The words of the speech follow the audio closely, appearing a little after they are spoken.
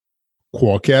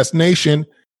Qualcast Nation,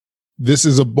 this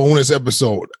is a bonus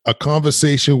episode, a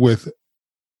conversation with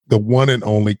the one and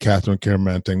only Catherine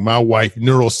Kyeremanteng, my wife,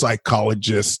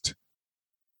 neuropsychologist,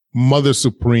 mother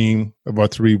supreme of our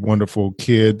three wonderful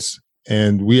kids.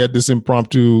 And we had this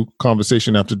impromptu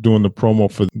conversation after doing the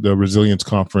promo for the Resilience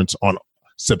Conference on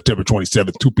September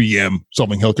 27th, 2 p.m.,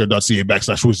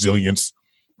 solvinghealthcare.ca/resilience.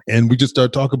 And we just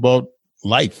started talking about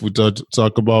life. We started to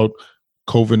talk about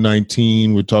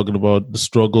COVID-19. We're talking about the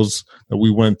struggles that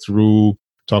we went through,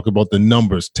 talk about the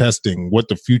numbers, testing, what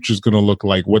the future is going to look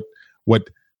like, what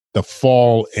the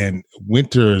fall and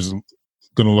winter is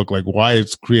going to look like, why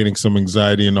it's creating some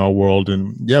anxiety in our world.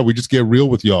 And yeah, we just get real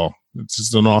with y'all. It's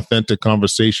just an authentic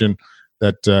conversation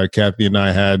that Kathy and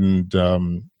I had. And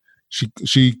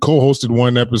she co-hosted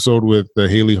one episode with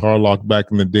Haley Harlock back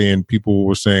in the day, and people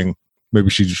were saying maybe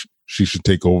she should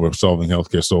take over Solving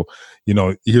Healthcare. So, you're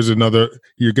going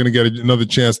to get another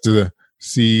chance to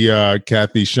see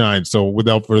Kathy shine. So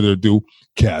without further ado,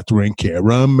 Catherine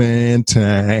Kyeremanteng.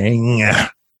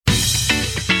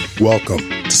 Welcome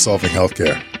to Solving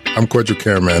Healthcare. I'm Kwadwo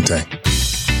Kyeremanteng.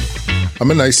 I'm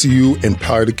an ICU and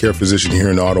palliative care physician here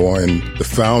in Ottawa and the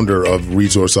founder of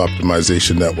Resource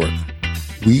Optimization Network.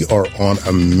 We are on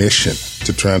a mission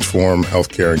to transform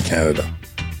healthcare in Canada.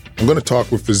 I'm going to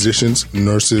talk with physicians,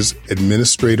 nurses,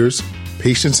 administrators,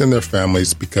 patients and their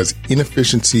families because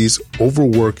inefficiencies,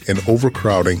 overwork, and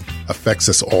overcrowding affects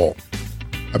us all.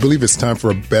 I believe it's time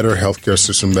for a better healthcare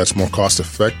system that's more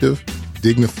cost-effective,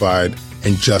 dignified,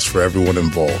 and just for everyone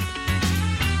involved.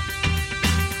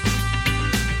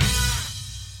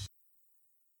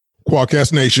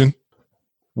 Qualcast Nation,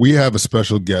 we have a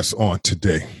special guest on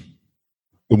today,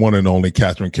 the one and only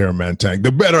Catherine Kyeremanteng,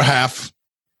 the better half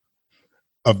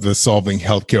of the Solving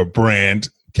Healthcare brand.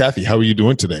 Kathy, how are you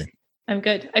doing today? I'm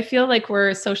good. I feel like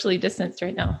we're socially distanced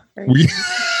right now.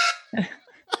 That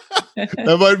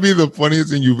might be the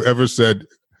funniest thing you've ever said,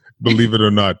 believe it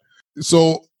or not.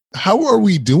 So how are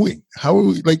we doing? How are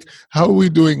we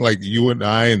doing, like you and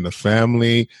I and the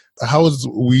family? How is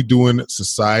we doing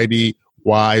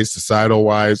society-wise,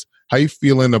 societal-wise? How are you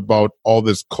feeling about all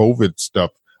this COVID stuff,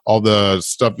 all the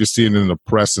stuff you're seeing in the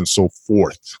press and so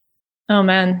forth? Oh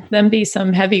man, them be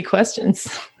some heavy questions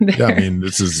there. Yeah, I mean,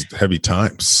 this is heavy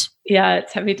times. Yeah,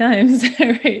 it's heavy times.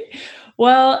 Right.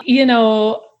 Well,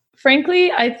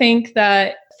 frankly, I think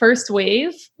that first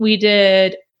wave, we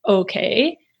did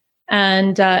okay.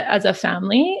 And as a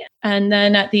family, and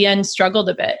then at the end struggled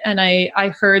a bit. And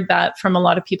I heard that from a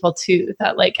lot of people too,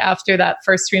 that like after that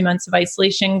first 3 months of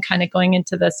isolation, kind of going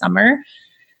into the summer,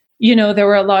 there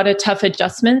were a lot of tough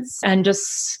adjustments and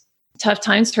just tough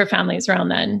times for families around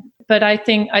then. But I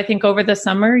think over the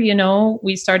summer,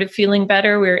 we started feeling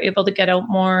better. We were able to get out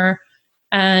more.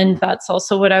 And that's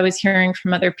also what I was hearing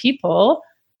from other people.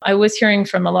 I was hearing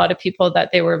from a lot of people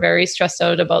that they were very stressed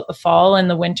out about the fall and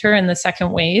the winter and the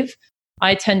second wave.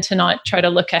 I tend to not try to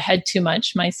look ahead too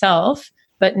much myself.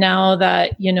 But now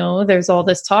that, there's all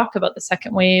this talk about the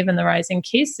second wave and the rising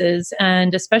cases,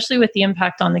 and especially with the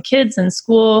impact on the kids in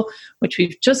school, which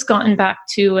we've just gotten back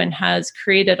to and has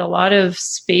created a lot of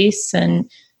space and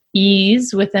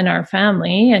ease within our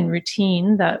family and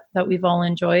routine that we've all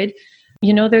enjoyed,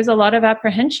 there's a lot of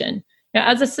apprehension. Now,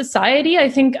 as a society, I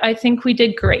think we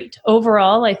did great.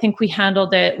 Overall, I think we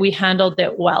handled it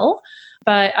well.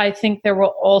 But I think there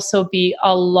will also be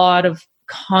a lot of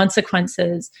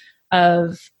consequences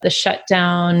of the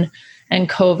shutdown and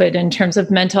COVID in terms of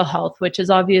mental health, which is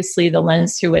obviously the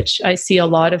lens through which I see a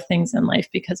lot of things in life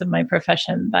because of my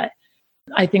profession. But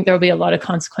I think there will be a lot of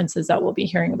consequences that we'll be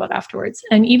hearing about afterwards.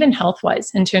 And even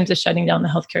health-wise, in terms of shutting down the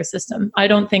healthcare system, I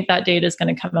don't think that data is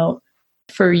going to come out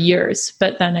for years.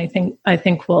 But then I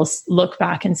think we'll look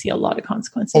back and see a lot of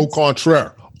consequences. Au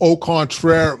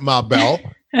contraire, ma belle.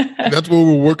 That's what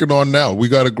we're working on now. We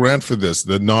got a grant for this,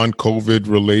 the non-COVID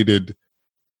related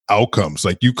outcomes.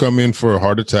 Like you come in for a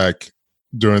heart attack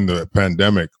during the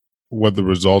pandemic, what the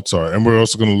results are. And we're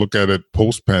also going to look at it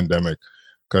post-pandemic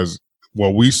because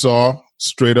what we saw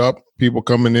straight up, people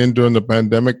coming in during the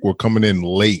pandemic were coming in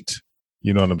late.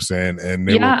 You know what I'm saying? And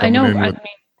they were coming in with,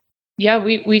 yeah,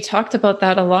 we talked about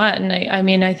that a lot. And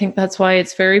I think that's why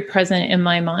it's very present in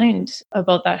my mind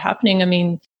about that happening.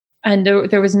 And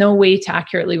there was no way to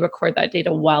accurately record that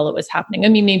data while it was happening.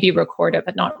 Maybe record it,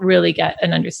 but not really get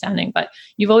an understanding. But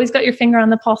you've always got your finger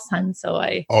on the pulse, son. So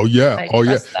I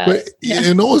trust that. But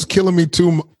it was killing me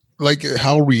too, like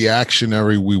how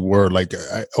reactionary we were. Like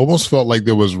I almost felt like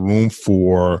there was room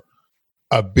for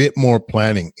a bit more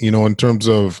planning, in terms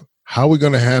of how we're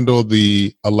going to handle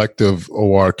the elective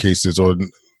OR cases, or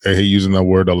I hate using that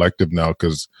word elective now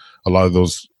because a lot of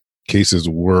those cases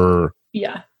were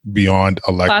beyond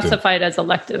elective. Classified as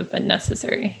elective, but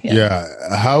necessary. Yeah.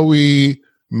 How we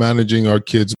managing our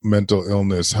kids' mental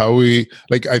illness? I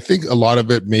think a lot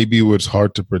of it maybe was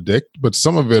hard to predict, but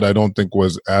some of it I don't think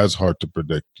was as hard to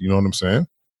predict. You know what I'm saying?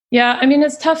 Yeah, I mean,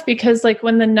 it's tough because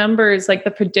when the numbers,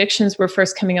 the predictions were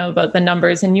first coming out about the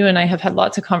numbers, and you and I have had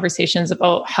lots of conversations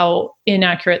about how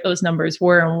inaccurate those numbers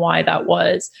were and why that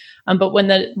was. But when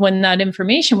that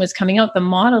information was coming out, the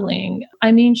modeling,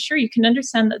 I mean, sure, you can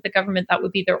understand that the government, that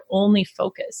would be their only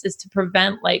focus, is to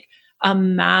prevent a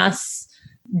mass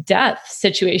death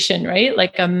situation, right?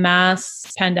 Like a mass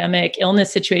pandemic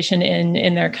illness situation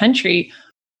in their country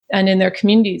and in their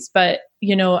communities. But,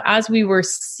 as we were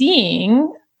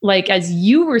seeing, as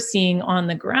you were seeing on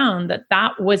the ground,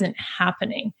 that wasn't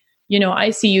happening.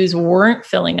 ICUs weren't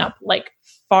filling up,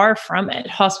 far from it.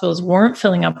 Hospitals weren't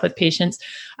filling up with patients.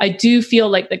 I do feel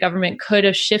like the government could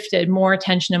have shifted more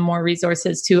attention and more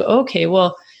resources to, okay,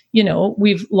 well,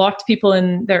 we've locked people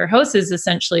in their houses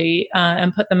essentially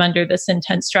and put them under this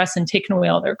intense stress and taken away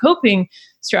all their coping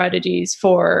strategies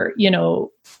for,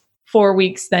 4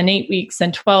 weeks, then 8 weeks,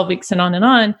 then 12 weeks, and on and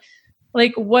on.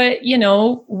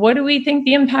 What do we think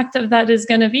the impact of that is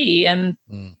going to be? And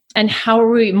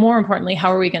more importantly,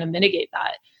 how are we going to mitigate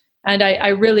that? And I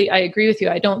agree with you.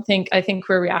 I think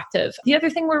we're reactive. The other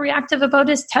thing we're reactive about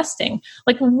is testing.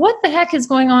 What the heck is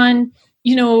going on?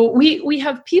 We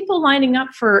have people lining up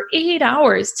for 8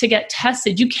 hours to get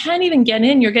tested. You can't even get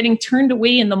in. You're getting turned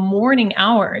away in the morning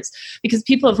hours because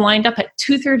people have lined up at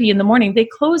 2:30 in the morning. They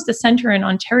closed a center in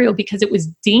Ontario because it was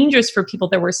dangerous for people.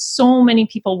 There were so many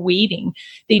people waiting.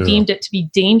 They deemed it to be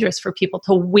dangerous for people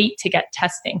to wait to get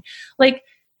testing.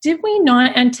 Did we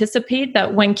not anticipate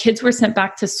that when kids were sent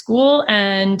back to school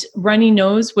and runny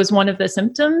nose was one of the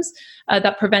symptoms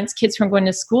that prevents kids from going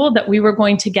to school, that we were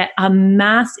going to get a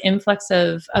mass influx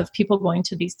of people going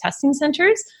to these testing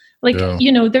centers?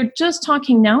 They're just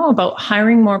talking now about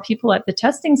hiring more people at the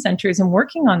testing centers and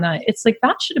working on that. It's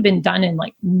that should have been done in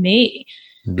May.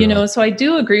 So I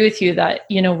do agree with you that,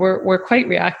 we're quite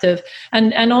reactive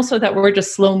and also that we're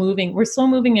just slow moving. We're slow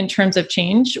moving in terms of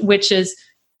change, which is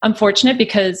unfortunate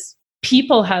because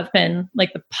people have been,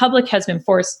 the public has been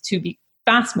forced to be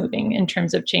fast moving in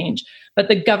terms of change, but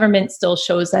the government still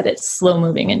shows that it's slow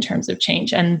moving in terms of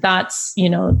change. And that's,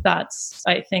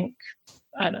 I think,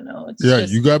 I don't know.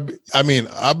 That's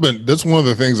one of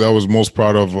the things I was most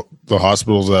proud of the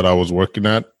hospitals that I was working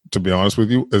at, to be honest with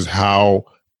you, is how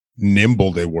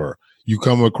nimble they were. You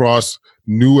come across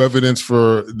new evidence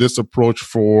for this approach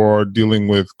for dealing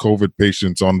with COVID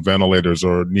patients on ventilators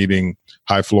or needing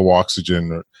high flow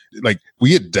oxygen.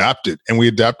 We adapted, and we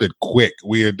adapted quick.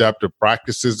 We adapted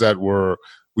practices that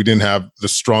we didn't have the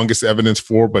strongest evidence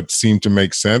for, but seemed to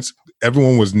make sense.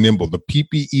 Everyone was nimble. The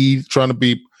PPE,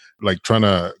 trying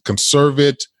to conserve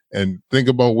it and think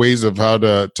about ways of how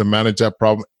to manage that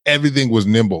problem. Everything was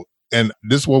nimble. And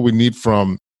this is what we need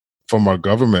from our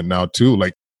government now too.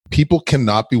 People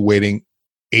cannot be waiting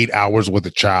 8 hours with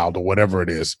a child or whatever it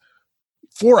is,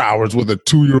 4 hours with a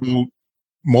 2-year-old,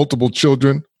 multiple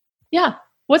children. Yeah.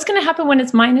 What's going to happen when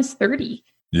it's minus 30?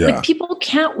 Yeah. People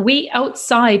can't wait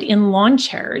outside in lawn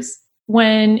chairs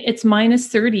when it's minus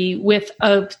 30 with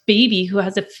a baby who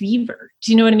has a fever.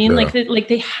 Do you know what I mean? Yeah.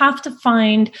 They have to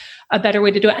find a better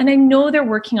way to do it. And I know they're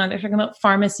working on, they're talking about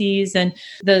pharmacies and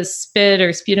the spit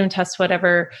or sputum test,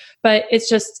 whatever, but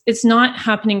it's not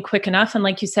happening quick enough. And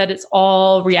like you said, it's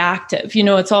all reactive.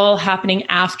 It's all happening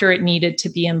after it needed to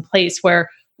be in place, where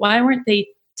why weren't they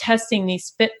testing these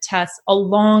spit tests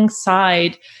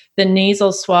alongside the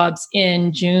nasal swabs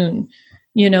in June?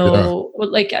 When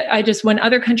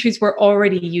other countries were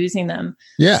already using them.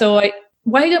 Yeah. So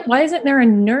why isn't there a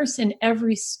nurse in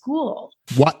every school?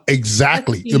 What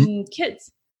exactly?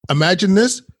 Kids. Imagine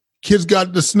this. Kids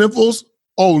got the sniffles.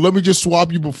 Oh, let me just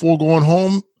swab you before going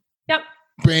home. Yep.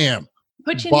 Bam.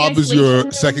 Put you Bob is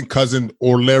your second cousin,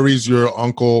 or Larry's your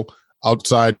uncle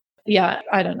outside. Yeah,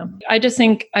 I don't know. I just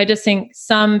think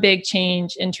some big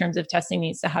change in terms of testing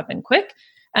needs to happen quick.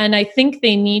 And I think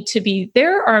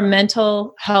there are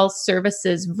mental health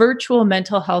services, virtual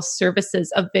mental health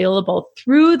services available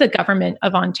through the government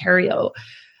of Ontario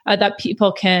that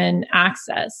people can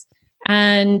access.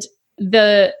 And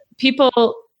the people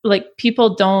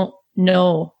don't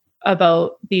know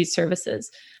about these services.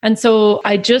 And so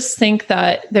I just think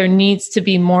that there needs to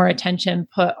be more attention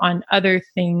put on other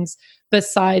things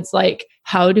besides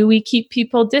how do we keep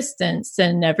people distanced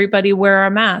and everybody wear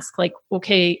a mask?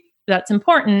 Okay, that's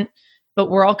important, but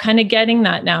we're all kind of getting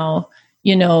that now.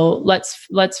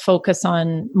 Let's focus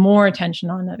on more attention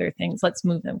on other things. Let's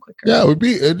move them quicker. Yeah,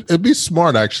 it'd be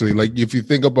smart actually. If you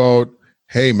think about,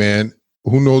 hey man,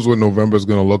 who knows what November is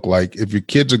going to look like. If your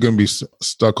kids are going to be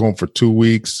stuck home for 2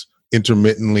 weeks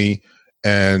intermittently,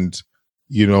 and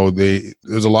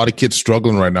there's a lot of kids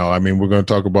struggling right now. I mean, we're going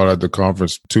to talk about it at the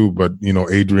conference too, but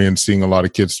Adrian's seeing a lot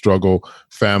of kids struggle,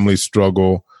 families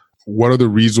struggle. What are the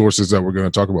resources that we're going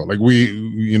to talk about? Like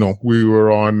we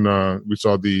were on, we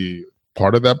saw the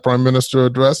part of that Prime Minister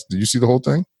address. Did you see the whole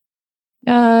thing?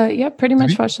 Yeah, pretty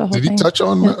much watched the whole thing. Did he touch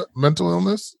on mental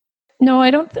illness? No, I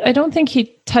don't think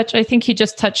he touched. I think he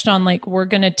just touched on like, we're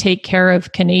going to take care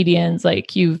of Canadians.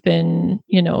 Like you've been,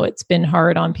 it's been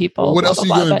hard on people. What else are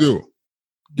you going to do?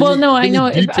 I know. I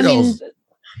mean,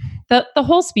 the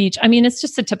whole speech, I mean, it's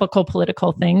just a typical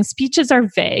political thing. Speeches are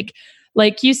vague.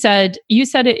 Like you said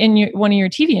it in one of your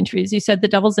TV interviews, you said the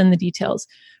devil's in the details,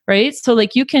 right? So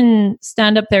like you can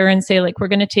stand up there and say like, we're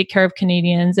going to take care of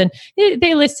Canadians. And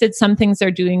they listed some things they're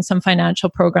doing, some financial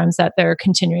programs that they're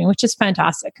continuing, which is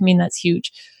fantastic. I mean, that's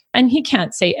huge. And he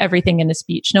can't say everything in a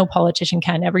speech. No politician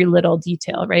can, every little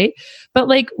detail, right? But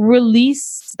like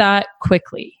release that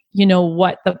quickly,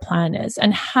 what the plan is,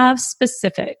 and have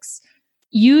specifics.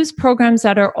 Use programs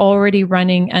that are already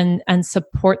running and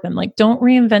support them. Like don't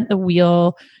reinvent the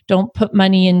wheel. Don't put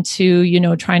money into,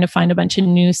 trying to find a bunch of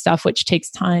new stuff, which takes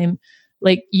time.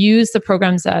 Like use the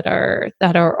programs that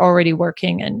are already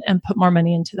working and put more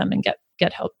money into them and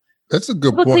get help. That's a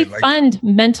good Publicly point. fund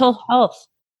mental health.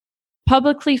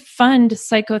 Publicly fund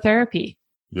psychotherapy.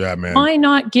 Yeah, man. Why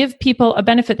not give people a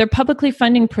benefit? They're publicly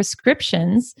funding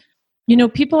prescriptions.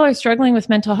 People are struggling with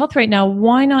mental health right now.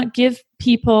 Why not give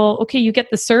people, okay, you get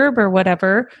the CERB or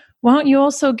whatever. Why don't you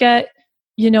also get,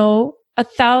 $1,000,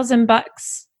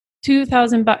 $2,000,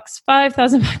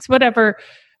 $5,000, whatever,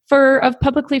 of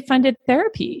publicly funded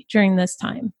therapy during this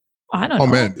time? I don't know. Oh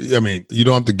man, I mean, you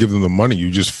don't have to give them the money.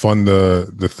 You just fund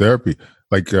the therapy.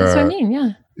 Like that's what I mean. Yeah.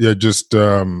 Yeah. Just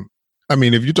I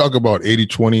mean, if you talk about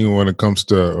 80-20 when it comes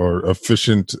to or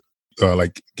efficient,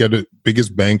 like get a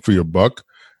biggest bang for your buck.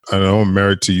 I know I'm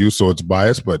married to you, so it's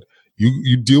biased, but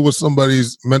you deal with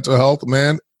somebody's mental health,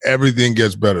 man, everything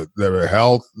gets better. Their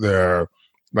health, their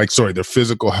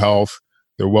physical health,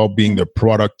 their well-being, their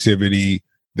productivity,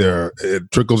 it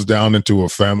trickles down into a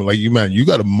family. Like you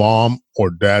got a mom or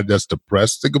dad that's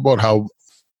depressed. Think about how,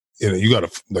 you got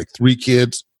like 3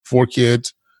 kids, 4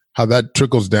 kids, how that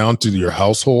trickles down to your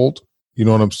household. You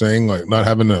know what I'm saying? Like not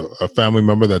having a family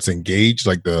member that's engaged,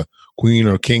 like the queen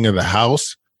or king of the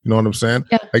house. You know what I'm saying?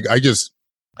 Yeah. Like I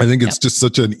think it's just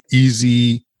such an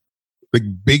easy, like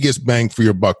biggest bang for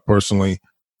your buck personally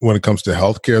when it comes to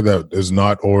healthcare that is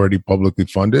not already publicly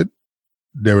funded.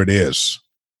 There it is.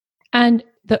 And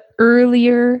the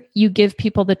earlier you give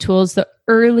people the tools, the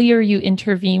earlier you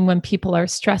intervene when people are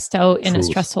stressed out in a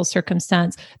stressful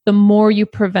circumstance, the more you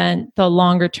prevent the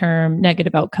longer term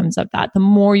negative outcomes of that, the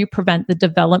more you prevent the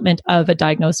development of a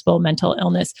diagnosable mental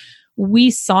illness.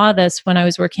 We saw this when I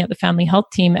was working at the family health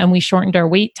team, and we shortened our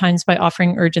wait times by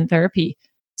offering urgent therapy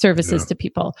services to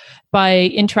people, by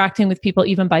interacting with people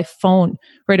even by phone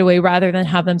right away, rather than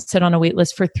have them sit on a wait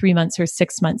list for 3 months or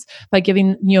 6 months, by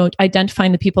giving,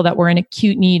 identifying the people that were in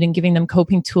acute need and giving them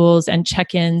coping tools and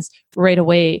check-ins right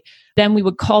away. Then we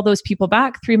would call those people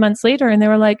back 3 months later and they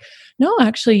were like, no,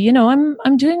 actually,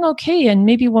 I'm doing okay. And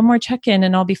maybe one more check-in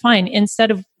and I'll be fine.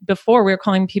 Instead of before, we were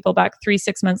calling people back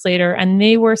 3-6 months later and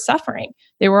they were suffering.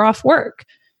 They were off work.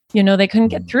 They couldn't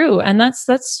get through. And that's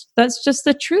just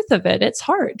the truth of it. It's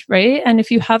hard, right? And if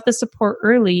you have the support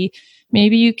early,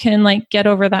 maybe you can get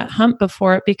over that hump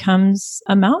before it becomes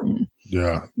a mountain.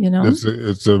 Yeah.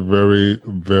 It's a very,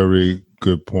 very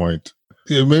good point.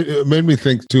 It made me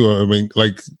think too. I mean,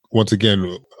 once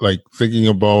again, thinking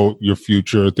about your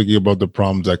future, thinking about the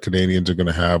problems that Canadians are going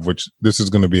to have, which this is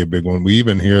going to be a big one. We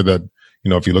even hear that,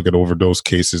 if you look at overdose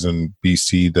cases in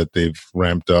BC, that they've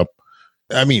ramped up.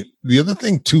 I mean, the other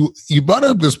thing too, you brought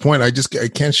up this point. I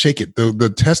can't shake it.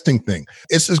 The testing thing.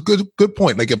 It's a good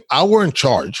point. Like if I were in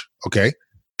charge, okay,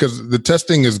 because the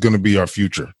testing is going to be our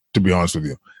future, to be honest with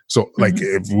you. So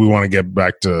if we want to get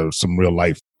back to some real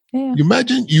life, you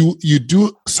imagine you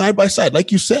do side by side,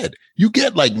 like you said, you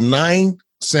get 9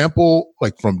 sample,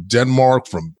 from Denmark,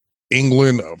 from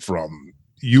England, from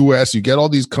US, you get all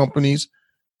these companies,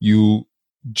 you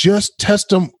just test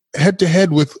them head to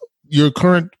head with your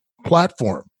current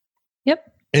platform. Yep.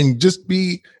 And just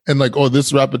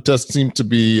this rapid test seemed to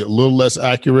be a little less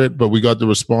accurate, but we got the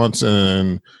response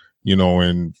in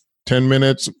 10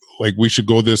 minutes. We should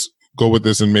go with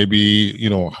this and maybe,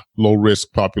 low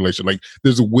risk population.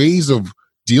 There's ways of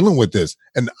dealing with this.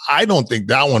 And I don't think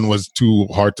that one was too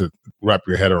hard to wrap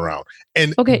your head around.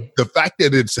 And the fact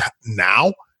that it's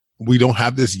now, we don't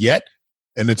have this yet,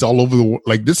 and it's all over the world.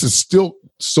 This is still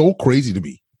so crazy to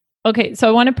me. Okay, so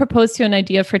I want to propose to you an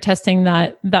idea for testing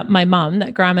that my mom,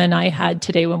 that grandma and I had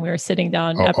today when we were sitting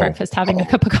down at breakfast having a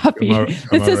cup of coffee. Am I ready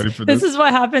for this? This is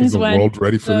what happens when world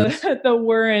ready for this? The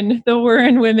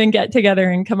Warren women get together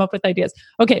and come up with ideas.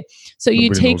 Okay, so you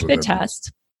take the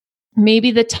test. Maybe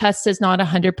the test is not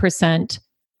 100%,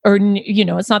 or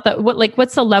it's not that.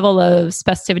 What's the level of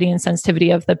specificity and sensitivity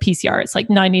of the PCR? It's like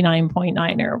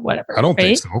 99.9 or whatever. I don't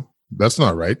think so. That's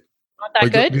not right.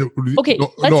 Not that good. Okay,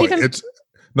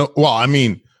 well, I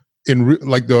mean,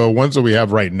 the ones that we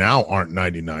have right now aren't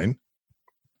 99.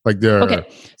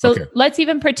 Let's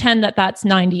even pretend that that's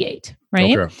 98,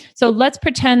 right? Okay. So let's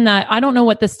pretend that, I don't know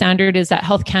what the standard is that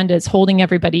Health Canada is holding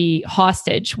everybody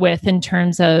hostage with in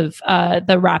terms of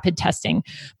the rapid testing.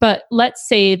 But let's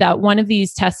say that one of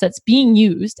these tests that's being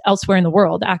used elsewhere in the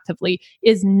world actively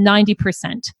is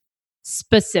 90%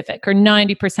 specific or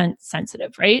 90%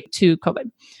 sensitive, right, to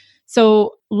COVID.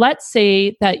 So let's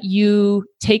say that you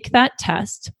take that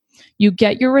test, you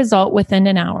get your result within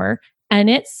an hour, and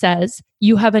it says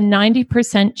you have a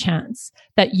 90% chance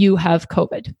that you have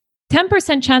COVID.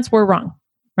 10% chance we're wrong,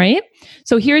 right?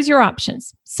 So here's your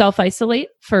options. Self-isolate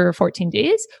for 14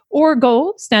 days, or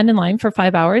go stand in line for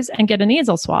 5 hours and get a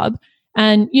nasal swab.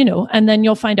 And, and then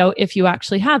you'll find out if you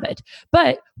actually have it.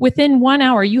 But within 1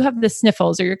 hour, you have the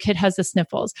sniffles, or your kid has the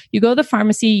sniffles. You go to the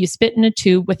pharmacy, you spit in a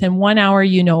tube. Within 1 hour,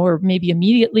 or maybe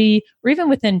immediately, or even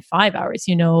within 5 hours,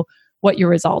 what your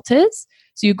result is.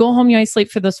 So you go home, you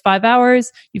isolate for those 5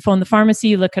 hours, you phone the pharmacy,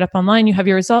 you look it up online, you have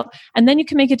your result, and then you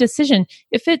can make a decision.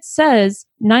 If it says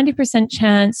 90%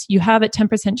 chance, you have it,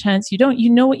 10% chance, you don't, you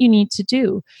know what you need to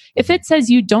do. If it says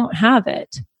you don't have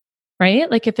it,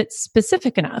 right? Like if it's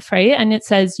specific enough, right? And it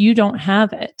says you don't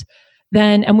have it,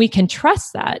 then, and we can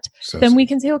trust that, then we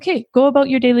can say, okay, go about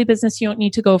your daily business. You don't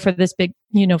need to go for this big,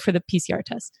 for the PCR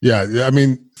test. Yeah. I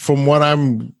mean, from what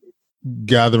I'm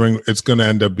gathering, it's going to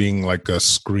end up being like a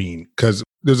screen, because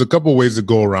there's a couple ways to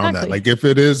go around that. Like if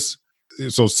it is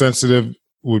so sensitive,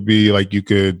 would be like you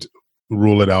could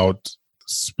rule it out.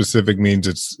 Specific means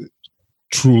it's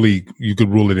truly, you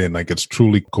could rule it in, like it's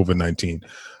truly COVID-19.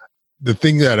 The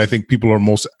thing that I think people are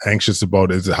most anxious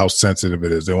about is how sensitive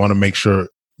it is. They want to make sure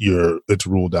it's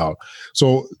ruled out.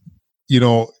 So,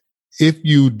 if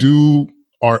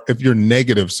you're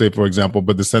negative, say for example,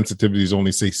 but the sensitivity is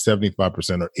only say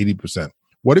 75% or 80%.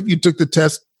 What if you took the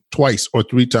test twice or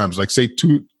 3 times, like say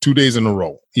two days in a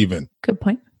row, even? Good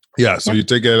point. Yeah. So you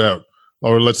take it out,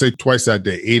 or let's say twice that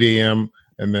day, 8 a.m.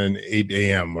 and then 8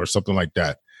 a.m. or something like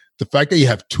that. The fact that you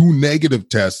have 2 negative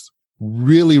tests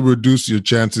really reduce your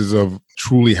chances of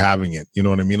truly having it. You know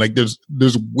what I mean? Like there's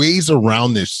ways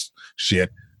around this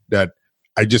shit that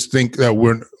I just think that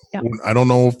I don't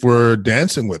know if we're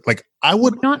dancing with. Like I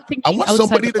want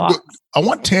somebody to go, I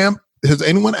want Tam. Has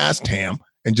anyone asked Tam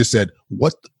and just said,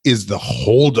 what is the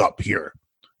holdup here?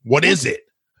 What is it?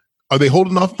 Are they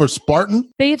holding off for Spartan?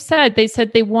 They said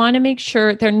they want to make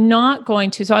sure they're not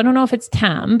going to. So I don't know if it's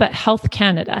TAM, but Health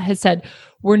Canada has said,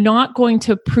 we're not going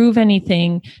to approve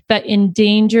anything that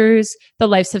endangers the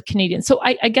lives of Canadians. So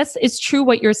I guess it's true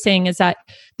what you're saying is that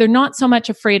they're not so much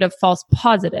afraid of false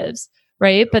positives,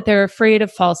 right? But they're afraid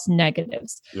of false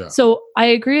negatives. Yeah. So I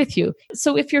agree with you.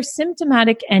 So if you're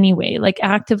symptomatic anyway, like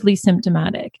actively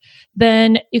symptomatic,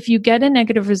 then if you get a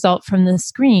negative result from the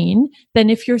screen, then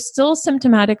if you're still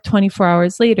symptomatic 24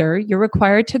 hours later, you're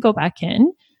required to go back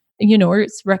in. Or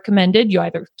it's recommended you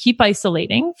either keep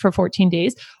isolating for 14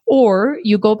 days or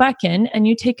you go back in and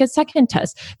you take a second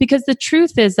test. Because the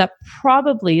truth is that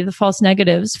probably the false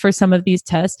negatives for some of these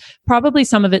tests, probably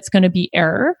some of it's going to be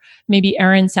error, maybe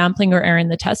error in sampling or error in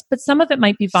the test, but some of it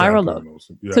might be viral load.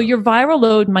 Yeah. So your viral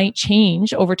load might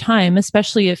change over time,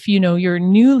 especially if, you're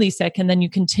newly sick and then you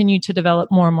continue to develop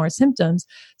more and more symptoms.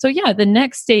 So yeah, the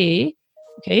next day,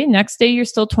 you're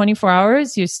still 24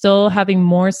 hours, you're still having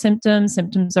more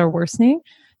symptoms are worsening,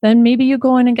 then maybe you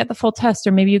go in and get the full test,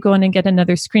 or maybe you go in and get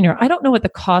another screener. I don't know what the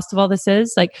cost of all this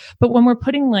is, but when we're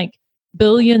putting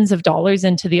billions of dollars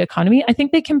into the economy, I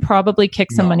think they can probably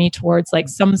kick some money towards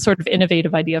some sort of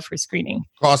innovative idea for screening.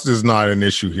 Cost is not an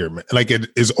issue here, man. It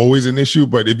is always an issue,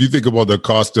 but if you think about the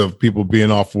cost of people being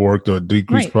off work, the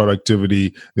decreased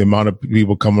productivity, the amount of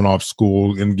people coming off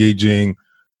school, engaging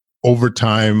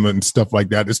overtime and stuff like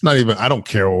that, it's not even, I don't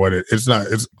care what it's not,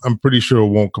 I'm pretty sure it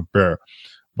won't compare.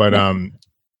 But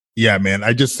yeah, man,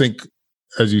 I just think,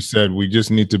 as you said, we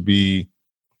just need to be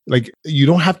you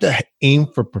don't have to aim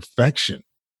for perfection,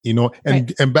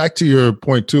 and back to your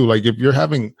point too, if you're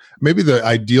having, maybe the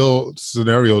ideal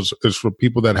scenarios is for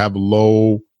people that have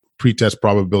low pretest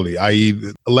probability,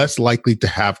 i.e. less likely to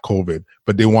have COVID,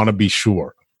 but they want to be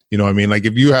sure. You know what I mean?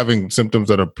 If you're having symptoms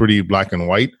that are pretty black and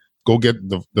white, go get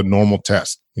the normal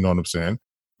test. You know what I'm saying?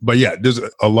 But yeah, there's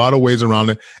a lot of ways around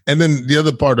it. And then the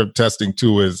other part of testing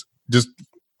too is, just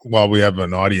while we have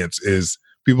an audience, is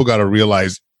people got to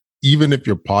realize, even if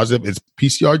you're positive, it's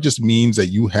PCR just means that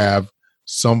you have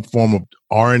some form of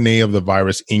RNA of the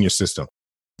virus in your system.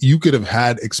 You could have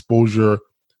had exposure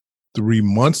 3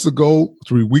 months ago,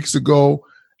 3 weeks ago.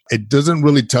 It doesn't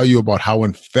really tell you about how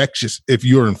infectious, if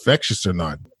you're infectious or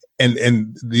not.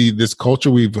 And this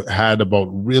culture we've had about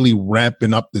really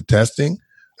ramping up the testing,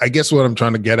 I guess what I'm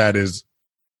trying to get at is,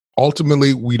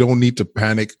 ultimately, we don't need to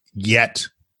panic yet,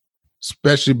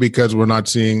 especially because we're not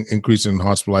seeing increase in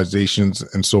hospitalizations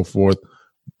and so forth.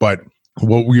 But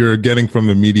what we are getting from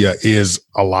the media is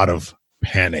a lot of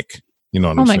panic. You know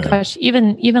what I'm saying? Oh my gosh,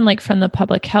 even like from the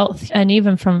public health and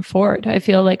even from Ford, I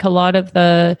feel like a lot of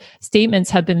the statements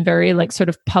have been very like sort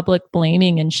of public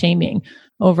blaming and shaming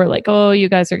over like, oh, you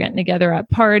guys are getting together at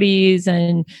parties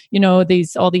and, you know,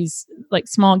 all these like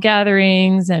small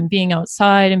gatherings and being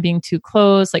outside and being too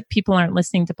close. Like people aren't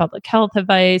listening to public health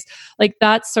advice. Like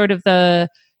that's sort of the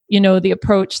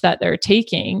approach that they're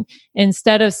taking,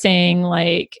 instead of saying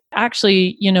like,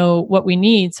 actually, you know, what we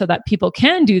need so that people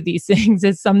can do these things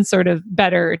is some sort of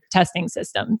better testing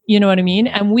system. You know what I mean?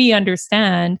 And we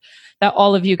understand that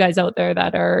all of you guys out there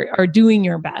that are doing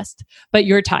your best, but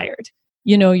you're tired.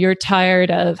 You know, you're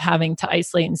tired of having to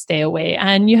isolate and stay away,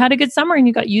 and you had a good summer and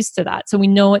you got used to that. So we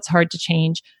know it's hard to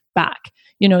change back,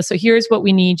 you know, so here's what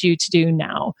we need you to do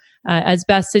now, as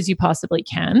best as you possibly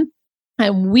can.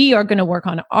 And we are going to work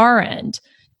on our end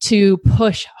to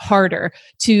push harder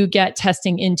to get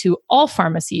testing into all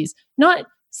pharmacies, not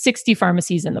 60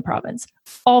 pharmacies in the province,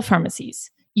 all pharmacies.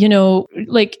 You know,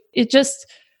 like it just,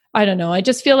 I don't know. I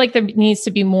just feel like there needs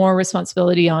to be more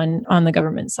responsibility on the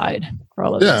government side for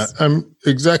all of this. Yeah,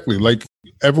 exactly. Like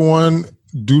everyone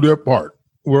do their part.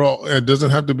 It doesn't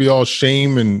have to be all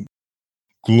shame and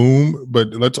gloom,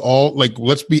 but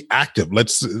let's be active.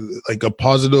 Let's like a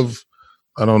positive,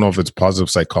 I don't know if it's positive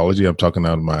psychology. I'm talking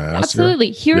out of my ass.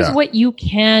 Absolutely. Here's what you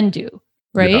can do,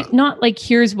 right? Yeah. Not like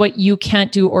here's what you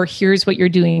can't do or here's what you're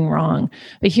doing wrong,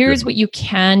 but here's what you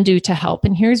can do to help.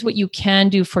 And here's what you can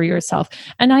do for yourself.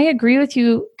 And I agree with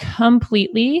you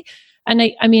completely. And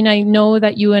I mean, I know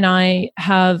that you and I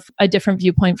have a different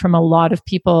viewpoint from a lot of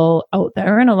people out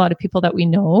there and a lot of people that we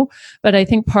know. But I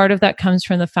think part of that comes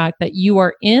from the fact that you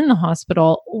are in the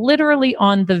hospital, literally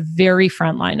on the very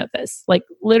front line of this, like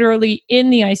literally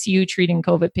in the ICU treating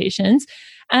COVID patients.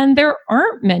 And there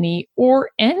aren't many or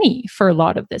any for a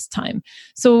lot of this time.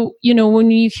 So, you know,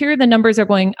 when you hear the numbers are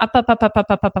going up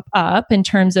in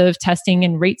terms of testing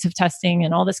and rates of testing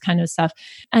and all this kind of stuff,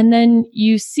 and then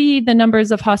you see the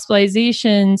numbers of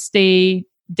hospitalization stay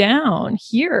down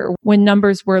here when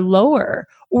numbers were lower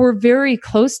or very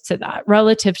close to that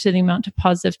relative to the amount of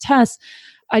positive tests,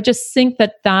 I just think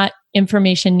that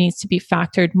information needs to be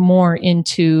factored more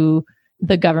into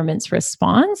the government's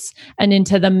response and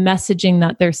into the messaging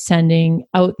that they're sending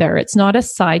out there. It's not a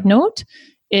side note.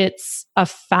 It's a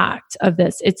fact of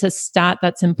this. It's a stat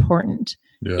that's important.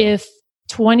 Yeah. If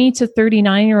 20 to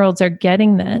 39-year-olds are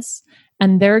getting this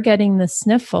and they're getting the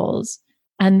sniffles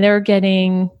and they're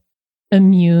getting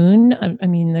immune, I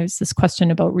mean, there's this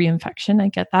question about reinfection. I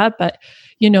get that, but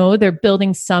you know, they're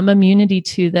building some immunity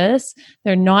to this.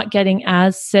 They're not getting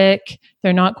as sick.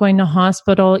 They're not going to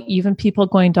hospital. Even people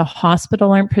going to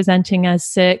hospital aren't presenting as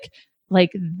sick.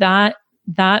 Like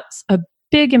that's a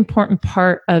big important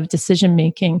part of decision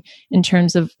making in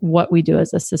terms of what we do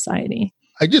as a society.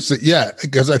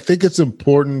 Because I think it's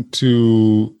important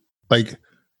to like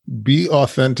be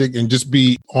authentic and just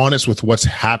be honest with what's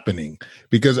happening,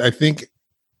 because I think,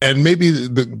 and maybe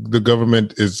the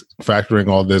government is factoring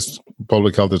all this,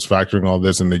 public health is factoring all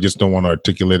this, and they just don't want to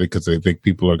articulate it because they think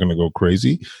people are going to go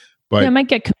crazy. But it might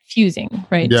get confusing,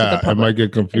 right? Yeah, it might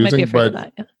get confusing,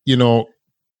 but you know,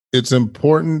 it's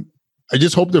important. I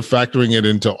just hope they're factoring it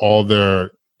into all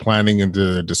their planning,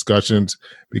 into their discussions,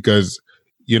 because,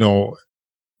 you know,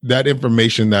 that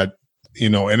information that, you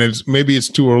know, and maybe it's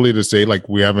too early to say, like,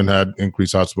 we haven't had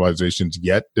increased hospitalizations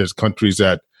yet. There's countries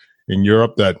that in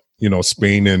Europe that, you know,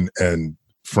 Spain and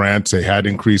France, they had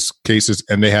increased cases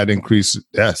and they had increased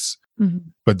deaths. Mm-hmm.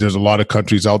 But there's a lot of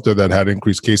countries out there that had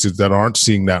increased cases that aren't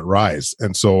seeing that rise.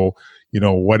 And so, you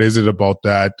know, what is it about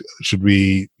that? Should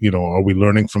we, you know, are we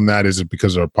learning from that? Is it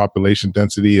because of our population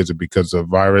density? Is it because of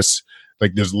virus?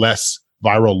 Like there's less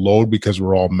viral load because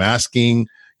we're all masking,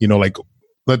 you know, like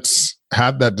let's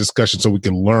have that discussion so we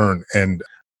can learn. And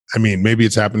I mean, maybe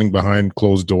it's happening behind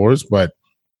closed doors, but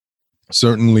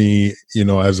certainly, you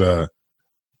know, as a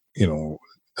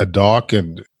doc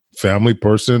and family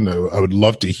person, I would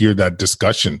love to hear that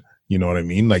discussion. You know what I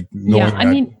mean? Like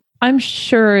knowing I'm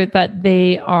sure that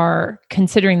they are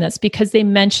considering this because they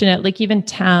mention it. Like even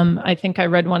Tam, I think I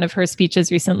read one of her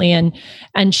speeches recently,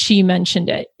 and she mentioned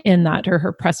it in that, or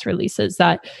her press releases,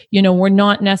 that, you know, we're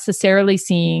not necessarily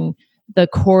seeing the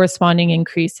corresponding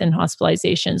increase in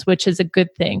hospitalizations, which is a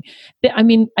good thing. I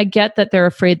mean, I get that they're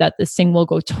afraid that this thing will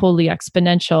go totally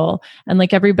exponential. And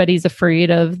like everybody's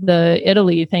afraid of the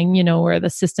Italy thing, you know, where the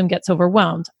system gets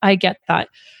overwhelmed. I get that.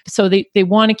 So they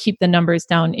want to keep the numbers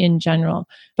down in general.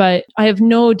 But I have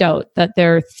no doubt that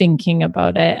they're thinking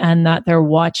about it and that they're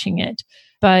watching it.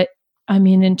 But I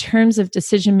mean, in terms of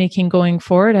decision making going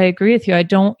forward, I agree with you. I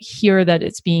don't hear that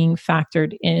it's being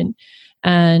factored in.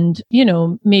 And, you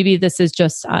know, maybe this is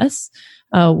just us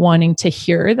wanting to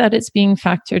hear that it's being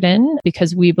factored in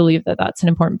because we believe that that's an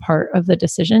important part of the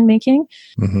decision making.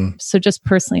 Mm-hmm. So just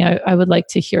personally, I would like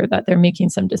to hear that they're making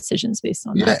some decisions based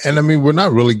on that. Yeah. And I mean, we're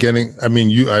not really getting, I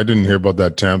mean, I didn't hear about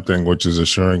that TAM thing, which is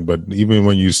assuring, but even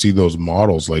when you see those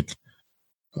models, like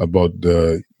about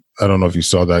I don't know if you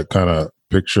saw that kind of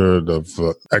picture of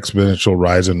exponential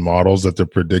rise in models that they're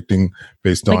predicting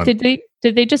based on.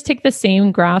 Did they just take the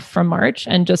same graph from March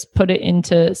and just put it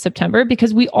into September?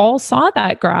 Because we all saw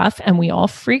that graph and we all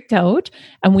freaked out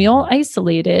and we all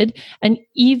isolated. And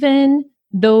even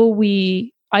though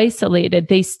we isolated,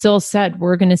 they still said,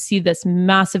 we're going to see this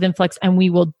massive influx and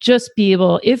we will just be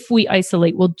able, if we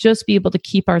isolate, we'll just be able to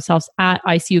keep ourselves at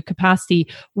ICU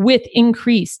capacity with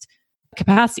increased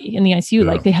capacity in the ICU.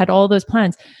 Yeah. Like they had all those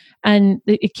plans and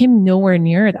it came nowhere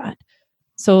near that.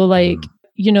 So like,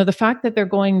 you know, the fact that they're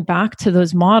going back to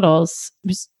those models,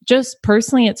 just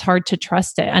personally, it's hard to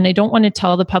trust it. And I don't want to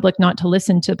tell the public not to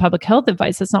listen to public health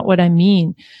advice. That's not what I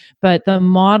mean. But the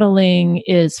modeling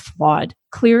is flawed,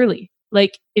 clearly.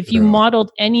 Like if you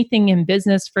modeled anything in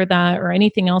business for that or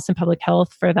anything else in public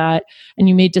health for that, and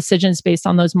you made decisions based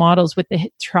on those models with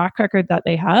the track record that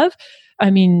they have,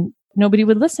 I mean, nobody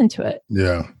would listen to it.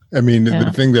 Yeah. I mean,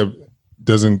 the thing that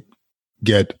doesn't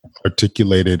get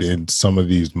articulated in some of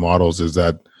these models is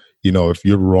that, you know, if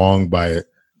you're wrong by,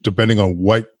 depending on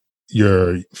what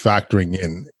you're factoring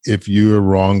in, if you're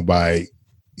wrong by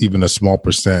even a small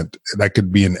percent, that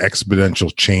could be an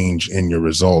exponential change in your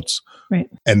results. Right.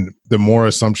 And the more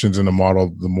assumptions in the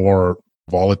model, the more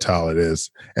volatile it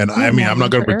is. And I mean, I'm not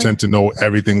going to pretend to know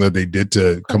everything that they did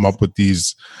to come up with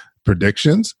these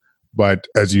predictions. But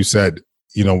as you said,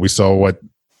 you know, we saw what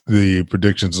the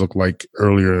predictions look like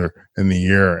earlier in the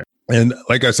year. And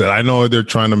like I said, I know they're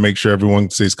trying to make sure everyone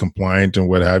stays compliant and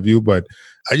what have you, but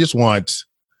I just want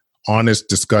honest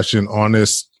discussion,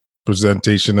 honest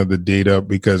presentation of the data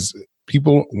because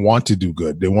people want to do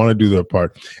good. They want to do their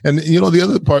part. And, you know,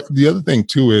 the other thing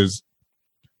too is,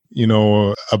 you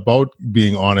know, about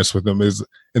being honest with them is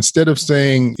instead of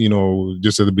saying, you know,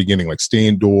 just at the beginning, like stay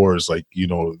indoors, like, you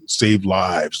know, save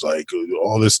lives, like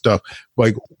all this stuff.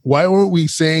 Like, why weren't we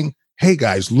saying, hey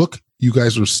guys, look, you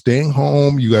guys were staying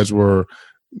home. You guys were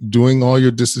doing all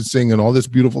your distancing and all these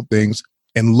beautiful things.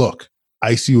 And look,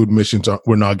 ICU admissions,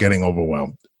 we're not getting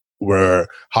overwhelmed. Where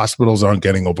hospitals aren't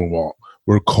getting overwhelmed.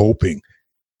 We're coping.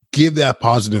 Give that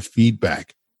positive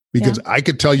feedback because I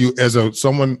could tell you as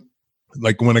someone,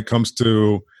 like when it comes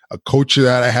to a coach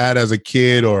that I had as a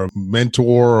kid or a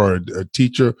mentor or a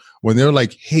teacher, when they're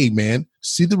like, hey man,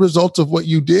 see the results of what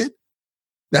you did?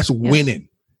 That's winning.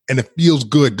 And it feels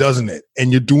good, doesn't it?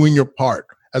 And you're doing your part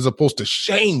as opposed to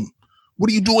shame.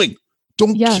 What are you doing?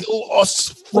 Don't kill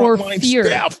us frontline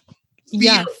staff.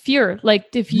 Fear.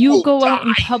 Like if you go out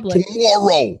in public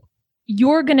tomorrow,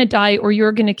 you're going to die or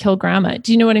you're going to kill grandma.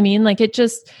 Do you know what I mean? Like it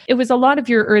was a lot of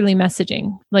your early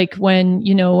messaging. Like when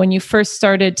you first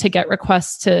started to get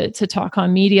requests to talk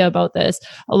on media about this,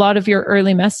 a lot of your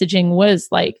early messaging was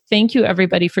like, thank you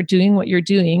everybody for doing what you're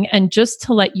doing. And just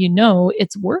to let you know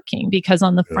it's working because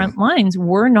on the front lines,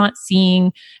 we're not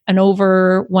seeing an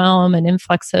overwhelm and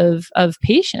influx of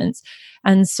patients.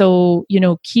 And so, you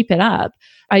know, keep it up.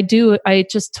 I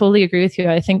just totally agree with you.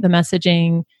 I think the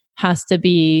messaging has to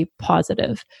be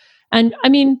positive. And I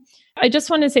mean, I just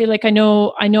want to say, like, I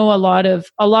know a lot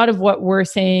of what we're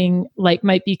saying, like,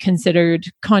 might be considered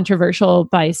controversial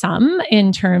by some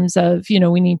in terms of, you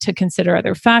know, we need to consider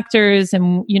other factors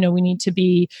and, you know, we need to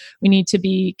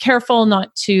be careful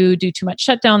not to do too much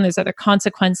shutdown. There's other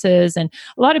consequences. And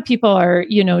a lot of people are,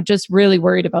 you know, just really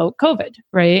worried about COVID,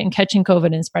 right? And catching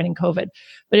COVID and spreading COVID.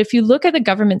 But if you look at the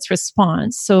government's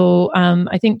response, so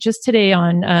I think just today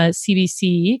on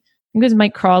CBC, think it was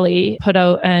Mike Crawley put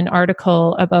out an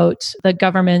article about the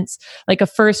government's, like a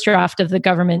first draft of the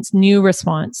government's new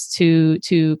response to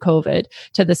COVID,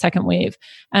 to the second wave.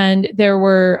 And there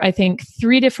were, I think,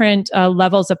 3 different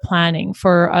levels of planning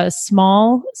for a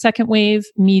small second wave,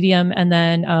 medium, and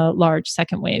then a large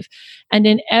second wave. And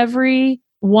in every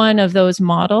one of those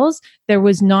models, there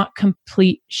was not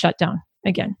complete shutdown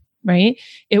again. Right?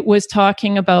 It was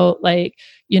talking about like,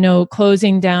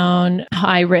 closing down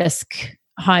high risk,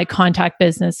 high contact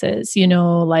businesses,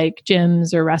 like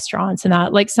gyms or restaurants and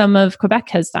that, like some of Quebec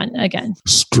has done again.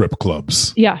 Strip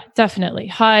clubs. Yeah, definitely.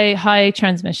 High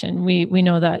transmission. We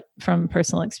know that from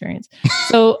personal experience.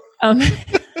 So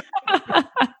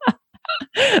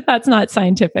that's not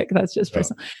scientific. That's just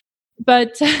personal.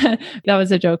 But that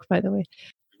was a joke, by the way.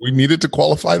 We needed to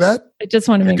qualify that? I just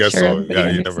want to make sure. So. Yeah,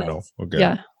 you never know.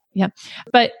 Okay. Yeah.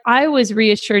 But I was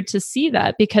reassured to see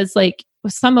that because like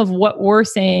some of what we're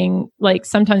saying, like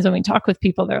sometimes when we talk with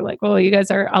people, they're like, oh, you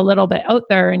guys are a little bit out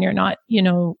there and you're not,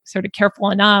 sort of careful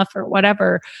enough or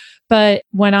whatever. But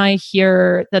when I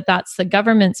hear that that's the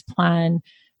government's plan,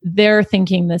 they're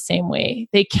thinking the same way.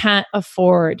 They can't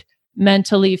afford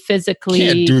mentally, physically,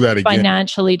 can't do that again.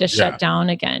 Financially to shut down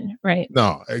again, right?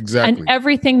 No, exactly. And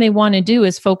everything they want to do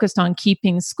is focused on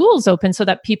keeping schools open so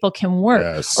that people can work.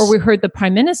 Yes. Or we heard the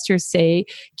Prime Minister say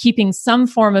keeping some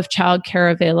form of childcare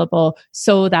available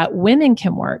so that women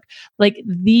can work. Like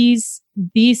these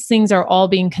things are all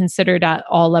being considered at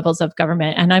all levels of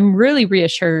government. And I'm really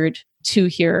reassured to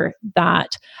hear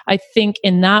that. I think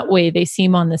in that way, they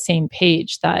seem on the same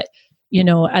page that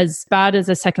as bad as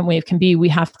a second wave can be, we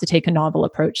have to take a novel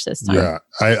approach this time. Yeah,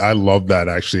 I love that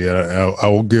actually. I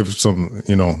will give some,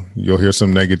 you'll hear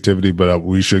some negativity, but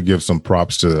we should give some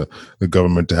props to the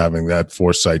government to having that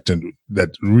foresight and that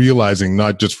realizing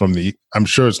not just from I'm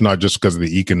sure it's not just because of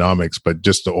the economics, but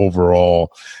just the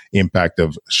overall impact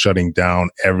of shutting down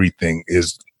everything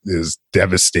is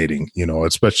devastating,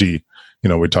 especially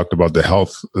we talked about the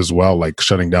health as well, like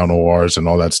shutting down ORs and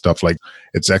all that stuff. Like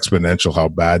it's exponential how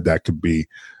bad that could be.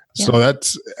 Yeah. So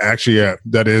that's actually,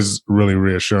 that is really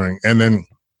reassuring. And then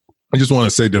I just want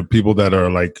to say to people that are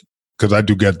like, because I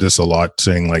do get this a lot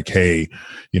saying like, hey,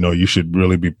 you should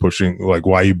really be pushing, like,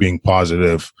 why are you being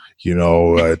positive?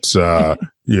 It's,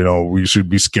 we should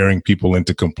be scaring people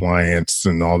into compliance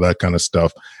and all that kind of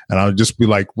stuff. And I'll just be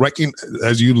like,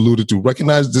 as you alluded to,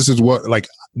 recognize this is what, like,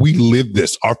 we live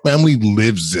this. Our family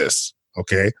lives this.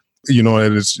 Okay.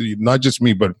 And it's not just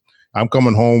me, but I'm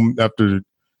coming home after,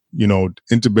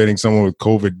 intubating someone with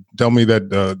COVID. Tell me that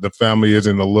the family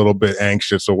isn't a little bit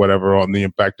anxious or whatever on the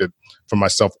impact for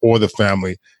myself or the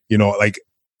family. Like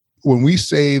when we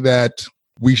say that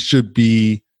we should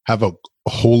have a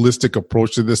holistic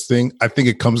approach to this thing, I think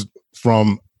it comes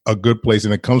from a good place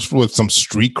and it comes with some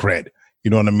street cred. You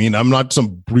know what I mean? We're not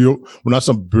some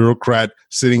bureaucrat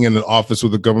sitting in an office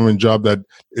with a government job that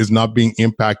is not being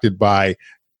impacted by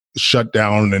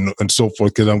shutdown and so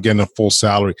forth because I'm getting a full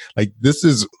salary. Like this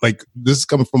is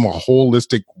coming from a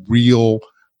holistic, real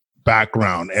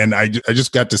background. And I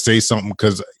just got to say something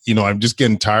because, I'm just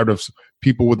getting tired of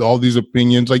people with all these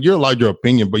opinions. Like you're allowed your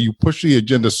opinion, but you push the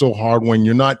agenda so hard when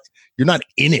you're not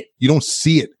in it. You don't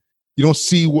see it. You don't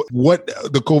see what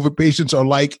the COVID patients are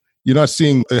like. You're not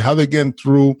seeing how they're getting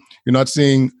through. You're not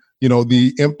seeing,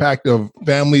 the impact of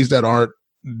families that are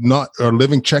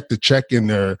living check to check and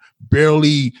they're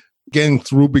barely getting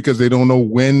through because they don't know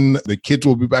when the kids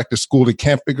will be back to school. They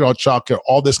can't figure out childcare,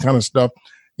 all this kind of stuff.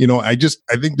 I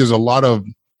think there's a lot of,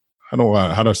 I don't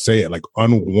know how to say it, like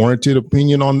unwarranted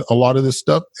opinion on a lot of this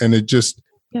stuff. And it just,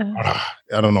 I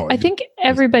don't know. I think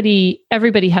everybody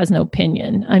has an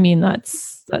opinion. I mean,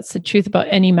 that's the truth about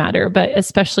any matter, but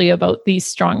especially about these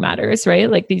strong matters, right?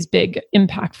 Like these big,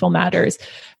 impactful matters.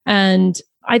 And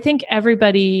I think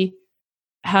everybody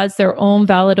has their own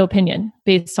valid opinion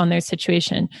based on their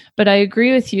situation. But I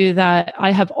agree with you that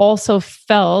I have also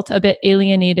felt a bit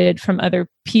alienated from other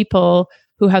people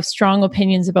who have strong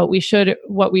opinions about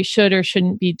what we should or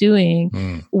shouldn't be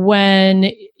doing.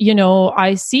 When,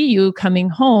 I see you coming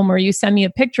home or you send me a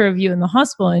picture of you in the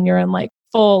hospital and you're in like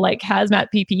full like hazmat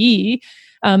PPE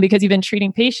because you've been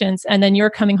treating patients, and then you're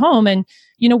coming home and,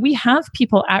 we have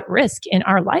people at risk in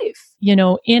our life, in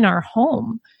our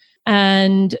home,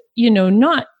 and,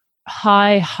 not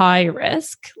high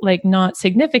risk, like not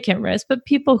significant risk, but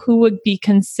people who would be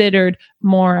considered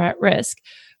more at risk.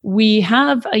 We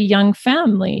have a young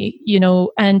family,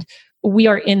 and we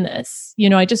are in this.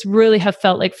 I just really have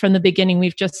felt like from the beginning,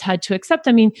 we've just had to accept.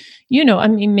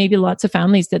 Maybe lots of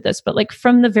families did this, but like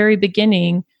from the very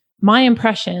beginning, my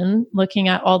impression looking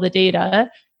at all the data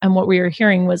and what we were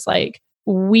hearing was like,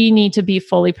 we need to be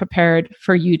fully prepared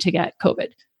for you to get COVID.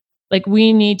 Like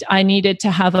I needed to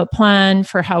have a plan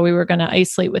for how we were going to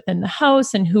isolate within the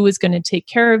house and who was going to take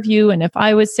care of you. And if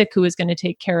I was sick, who was going to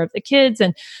take care of the kids.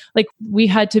 And like, we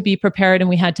had to be prepared and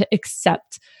we had to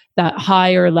accept that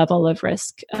higher level of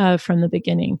risk from the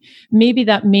beginning. Maybe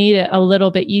that made it a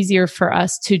little bit easier for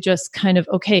us to just kind of,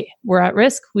 okay, we're at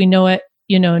risk. We know it,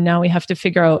 now we have to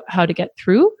figure out how to get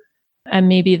through. And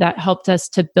maybe that helped us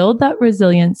to build that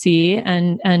resiliency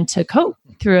and to cope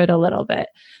through it a little bit.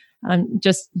 I'm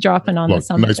just dropping on the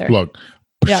summit there. Plug.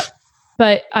 Yeah.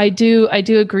 But I do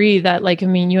agree that, like, I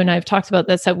mean, you and I have talked about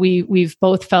this, that we've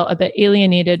both felt a bit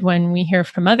alienated when we hear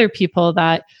from other people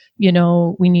that,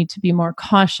 we need to be more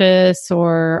cautious,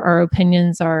 or our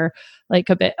opinions are like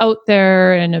a bit out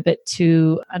there and a bit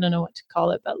too, I don't know what to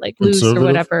call it, but like loose or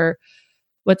whatever.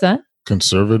 What's that?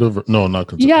 Conservative? No, not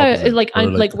conservative. Yeah,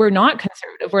 like we're not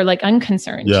conservative. We're like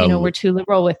unconcerned. Yeah, we're too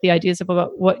liberal with the ideas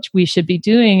about what we should be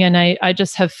doing. And I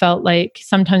just have felt like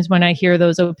sometimes when I hear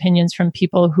those opinions from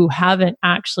people who haven't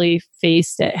actually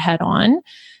faced it head on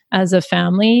as a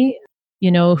family,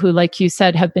 who, like you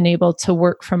said, have been able to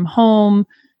work from home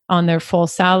on their full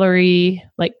salary,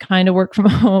 like kind of work from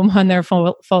home on their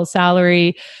full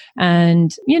salary,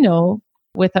 and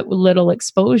with a little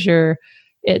exposure,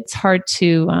 it's hard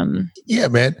to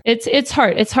man, it's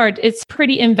hard it's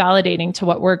pretty invalidating to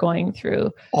what we're going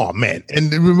through. Oh man.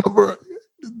 And remember,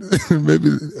 maybe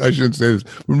I shouldn't say this,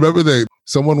 remember that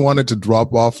someone wanted to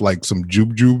drop off like some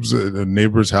jubes at a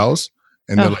neighbor's house,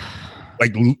 and they're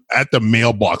like at the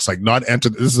mailbox, like not enter,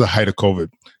 this is the height of COVID,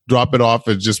 drop it off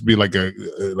and just be like a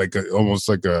almost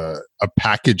like a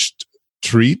packaged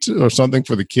treat or something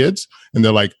for the kids, and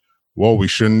they're like, well, we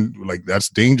shouldn't, like, that's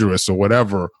dangerous or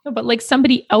whatever. No, but like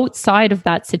somebody outside of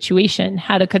that situation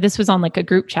this was on like a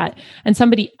group chat, and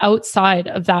somebody outside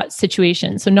of that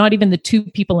situation, so not even the two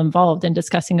people involved in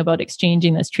discussing about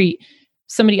exchanging this treat,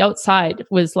 somebody outside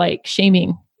was like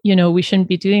shaming, we shouldn't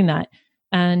be doing that.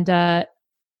 And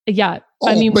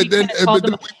I mean,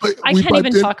 I can't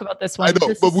even talk about this one. I know,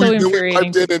 this but is so infuriating. We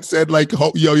did and said like,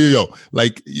 yo,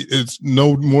 like it's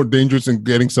no more dangerous than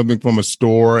getting something from a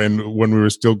store. And when we were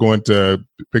still going to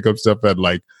pick up stuff at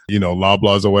like,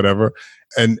 Loblaws or whatever,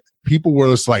 and people were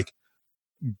just like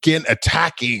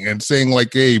attacking and saying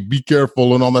like, hey, be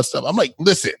careful and all that stuff. I'm like,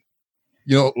 listen,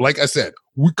 like I said,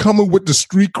 we're coming with the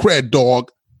street cred,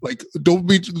 dog. Like, don't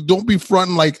be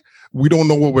fronting like we don't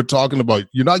know what we're talking about.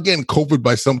 You're not getting COVID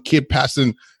by some kid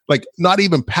passing, like not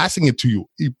even passing it to you,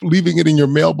 leaving it in your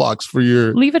mailbox for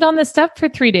your... Leave it on the step for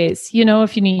 3 days,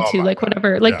 if you need to, like God.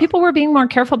 Whatever. Like people were being more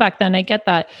careful back then. I get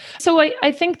that. So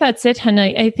I think that's it. And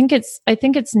I think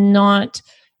it's not...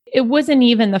 It wasn't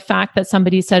even the fact that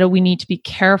somebody said, oh, we need to be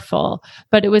careful,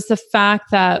 but it was the fact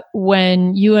that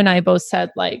when you and I both said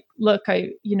like, look, I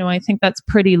think that's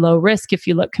pretty low risk if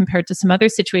you look compared to some other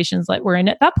situations like we're in.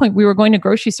 At that point, we were going to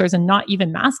grocery stores and not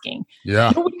even masking.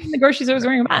 Yeah. Nobody in the grocery store was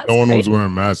wearing a mask. No one was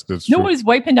wearing masks. That's no true. one was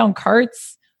wiping down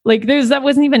carts. Like that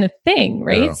wasn't even a thing,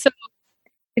 right? Yeah. So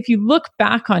if you look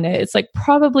back on it, it's like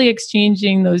probably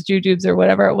exchanging those jujubes or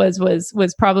whatever it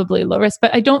was probably low risk.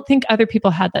 But I don't think other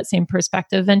people had that same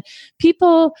perspective. And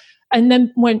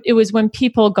then when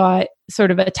people got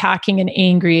sort of attacking and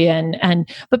angry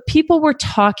but people were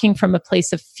talking from a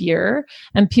place of fear,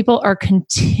 and people are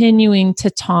continuing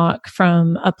to talk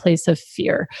from a place of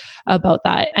fear about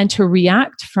that and to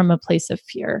react from a place of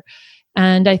fear.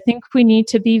 And I think we need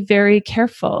to be very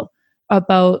careful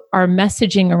about our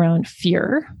messaging around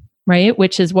fear, right?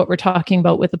 Which is what we're talking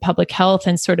about with the public health,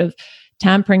 and sort of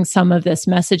tampering some of this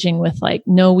messaging with like,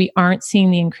 no, we aren't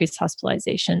seeing the increased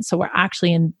hospitalization. So we're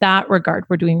actually, in that regard,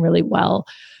 we're doing really well.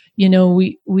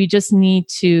 We just need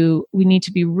to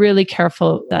be really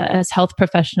careful as health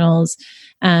professionals,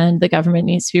 and the government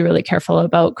needs to be really careful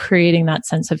about creating that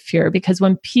sense of fear, because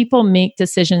when people make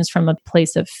decisions from a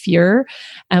place of fear,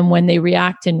 and when they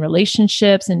react in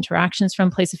relationships, interactions from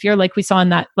a place of fear, like we saw in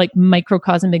that like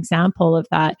microcosm example of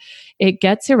that, it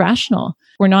gets irrational.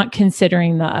 We're not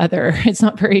considering the other. It's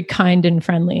not very kind and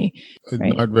friendly. It's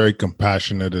right? not very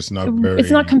compassionate. It's not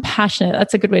compassionate.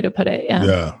 That's a good way to put it.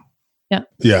 Yeah.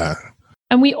 Yeah.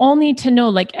 And we all need to know,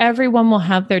 like, everyone will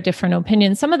have their different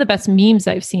opinions. Some of the best memes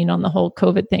I've seen on the whole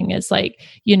COVID thing is like,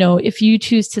 if you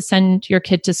choose to send your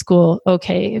kid to school,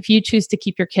 okay. If you choose to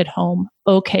keep your kid home,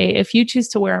 okay. If you choose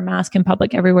to wear a mask in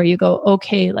public everywhere you go,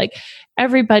 okay. Like,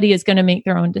 everybody is going to make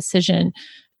their own decision,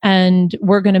 and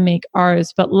we're going to make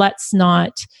ours, but let's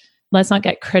not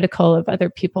get critical of other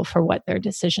people for what their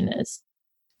decision is.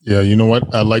 Yeah, you know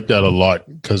what? I like that a lot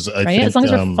because I think as long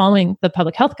as we're following the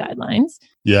public health guidelines.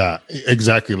 Yeah,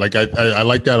 exactly. Like I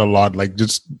like that a lot. Like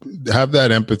just have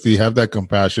that empathy, have that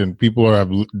compassion. People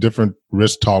have different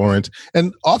risk tolerance,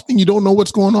 and often you don't know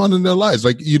what's going on in their lives.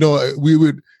 Like, you know,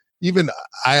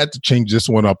 I had to change this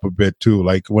one up a bit too.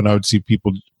 Like when I would see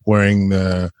people wearing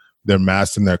their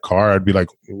masks in their car, I'd be like,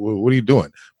 what are you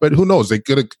doing? But who knows? They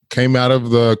could have came out of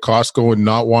the Costco and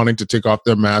not wanting to take off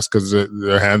their mask because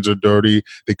their hands are dirty.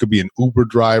 They could be an Uber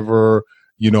driver,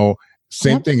 you know.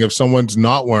 Same thing if someone's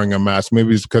not wearing a mask,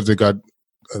 maybe it's because they got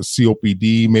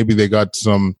COPD, maybe they got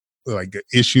some like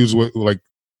issues with like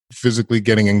physically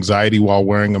getting anxiety while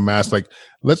wearing a mask. Like,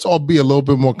 let's all be a little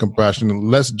bit more compassionate,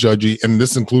 less judgy. And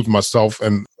this includes myself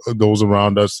and those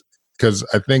around us, because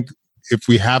I think if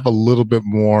we have a little bit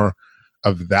more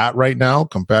of that right now,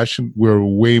 compassion, we're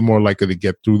way more likely to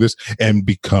get through this and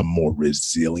become more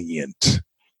resilient.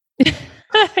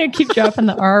 I keep dropping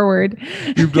the R word.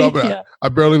 Keep dropping it. I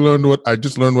barely learned I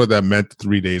just learned what that meant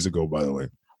 3 days ago, by the way.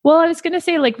 Well, I was going to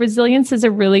say, like, resilience is a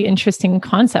really interesting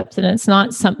concept, and it's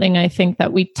not something I think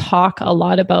that we talk a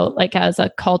lot about, like, as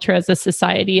a culture, as a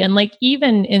society. And like,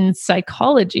 even in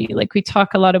psychology, like, we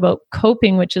talk a lot about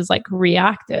coping, which is like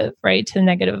reactive, right, to a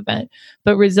negative event,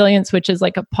 but resilience, which is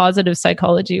like a positive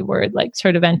psychology word, like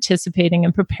sort of anticipating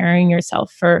and preparing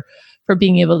yourself for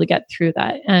being able to get through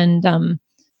that. And,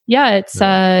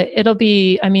 it'll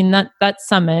be, I mean, that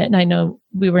summit, and I know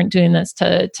we weren't doing this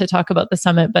to talk about the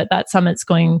summit, but that summit's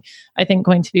going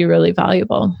to be really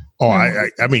valuable. Oh, I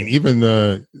mean,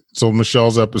 even so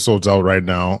Michelle's episode's out right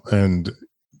now, and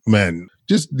man,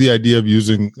 just the idea of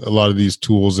using a lot of these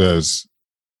tools as,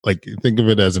 like, think of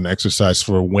it as an exercise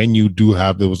for when you do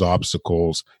have those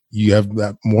obstacles, you have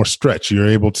that more stretch. You're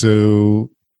able to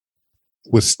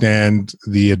withstand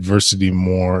the adversity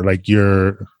more. Like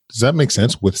does that make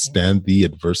sense? Withstand the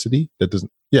adversity? That doesn't,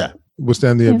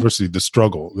 withstand the adversity, the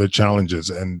struggle, the challenges.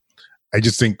 And I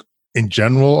just think in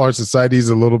general, our society is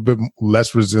a little bit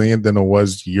less resilient than it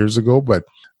was years ago. But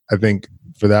I think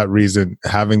for that reason,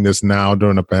 having this now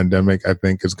during a pandemic, I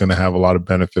think is going to have a lot of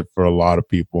benefit for a lot of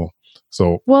people.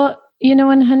 So, well, you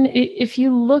know, and if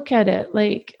you look at it,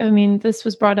 like, I mean, this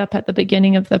was brought up at the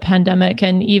beginning of the pandemic,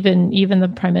 and even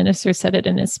the Prime Minister said it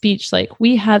in his speech, like,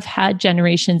 we have had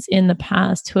generations in the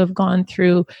past who have gone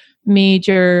through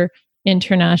major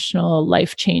international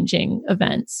life-changing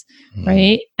events,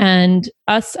 right? And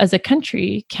us as a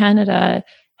country, Canada,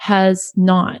 has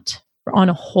not, on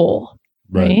a whole,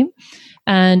 right?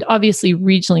 And obviously,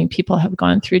 regionally, people have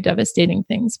gone through devastating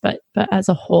things, but as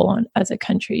a whole, as a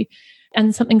country,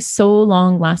 and something so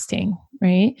long lasting,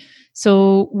 right?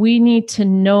 So we need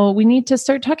to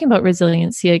start talking about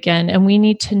resiliency again. And we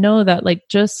need to know that, like,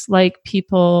 just like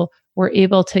people were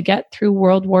able to get through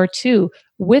World War II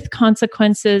with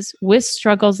consequences, with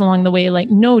struggles along the way, like,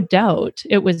 no doubt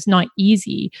it was not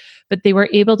easy, but they were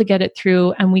able to get it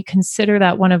through. And we consider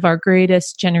that one of our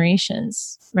greatest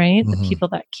generations, right? The people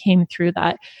that came through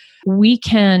that. We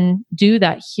can do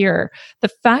that here. The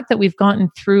fact that we've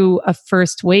gotten through a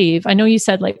first wave, I know you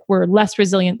said, like, we're less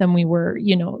resilient than we were,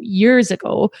 you know, years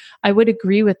ago. I would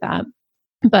agree with that.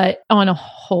 But on a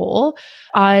whole,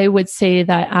 I would say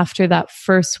that after that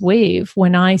first wave,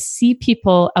 when I see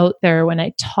people out there, when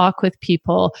I talk with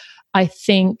people, I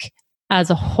think as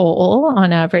a whole,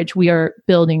 on average, we are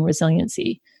building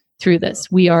resiliency through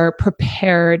this. We are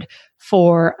prepared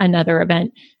for another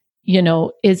event. You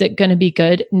know, is it going to be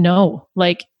good? No.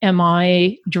 Like, am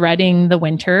I dreading the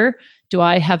winter? Do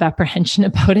I have apprehension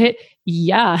about it?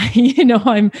 Yeah. You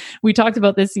know, we talked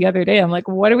about this the other day. I'm like,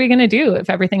 what are we going to do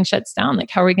if everything shuts down? Like,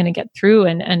 how are we going to get through?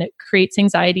 And it creates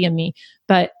anxiety in me,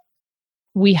 but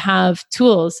we have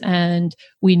tools and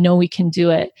we know we can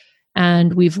do it.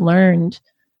 And we've learned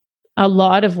a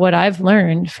lot of what I've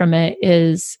learned from it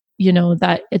is, you know,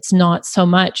 that it's not so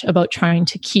much about trying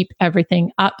to keep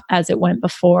everything up as it went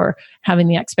before, having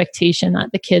the expectation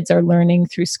that the kids are learning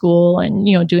through school and,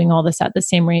 you know, doing all this at the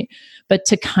same rate, but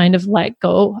to kind of let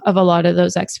go of a lot of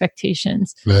those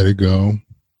expectations. Let it go.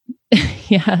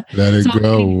 Yeah. Let it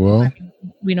go. Well,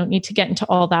 we don't need to get into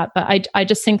all that, but I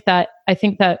just think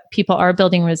that people are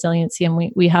building resiliency, and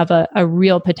we have a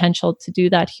real potential to do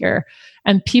that here.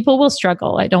 And people will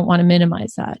struggle. I don't want to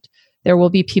minimize that. There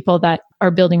will be people that are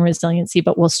building resiliency,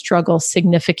 but will struggle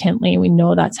significantly. We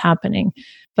know that's happening.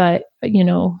 But, you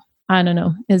know, I don't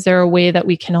know. Is there a way that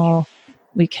we can all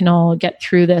get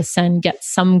through this and get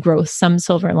some growth, some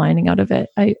silver lining out of it?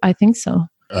 I think so.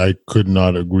 I could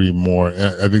not agree more.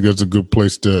 I think that's a good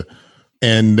place to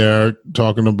end there,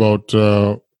 talking about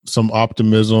some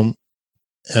optimism.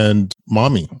 And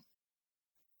Mommy,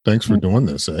 thanks for doing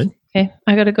this, eh? Okay,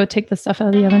 I got to go take the stuff out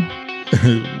of the oven.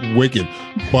 Wicked.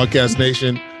 Quadcast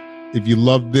Nation, if you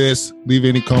love this, leave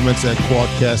any comments at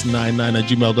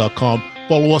quadcast99@gmail.com.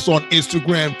 Follow us on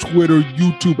Instagram, Twitter,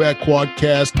 YouTube at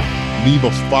Quadcast. Leave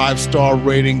a 5-star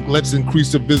rating. Let's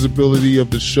increase the visibility of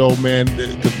the show, man.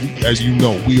 As you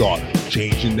know, we are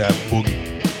changing that boogie.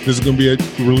 This is going to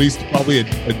be released probably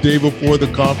a day before the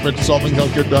conference,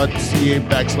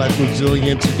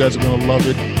 solvinghealthcare.ca/resilience. You guys are going to love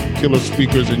it. Killer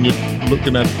speakers, and you're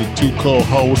looking at the 2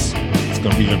 co-hosts. It's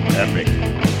going to be epic.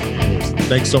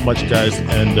 Thanks so much, guys,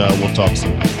 and we'll talk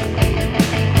soon.